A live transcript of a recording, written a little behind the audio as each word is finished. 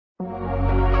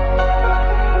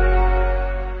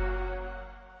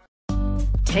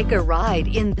Take a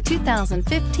ride in the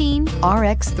 2015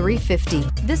 RX 350.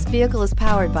 This vehicle is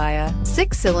powered by a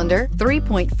 6-cylinder,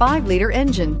 3.5-liter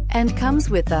engine and comes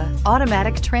with a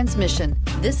automatic transmission.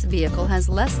 This vehicle has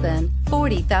less than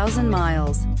 40,000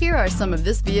 miles. Here are some of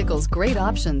this vehicle's great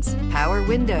options: power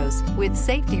windows with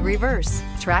safety reverse,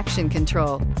 traction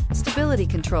control, stability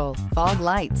control, fog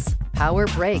lights, power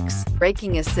brakes,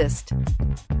 braking assist.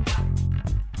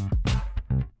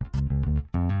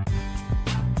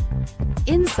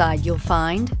 Inside you'll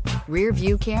find rear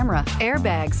view camera,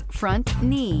 airbags, front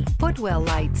knee, footwell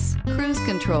lights, cruise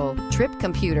control, trip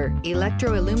computer,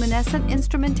 electroluminescent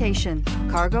instrumentation,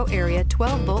 cargo area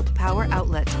 12-volt power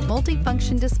outlet,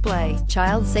 multifunction display,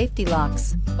 child safety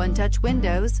locks, one-touch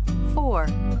windows, 4.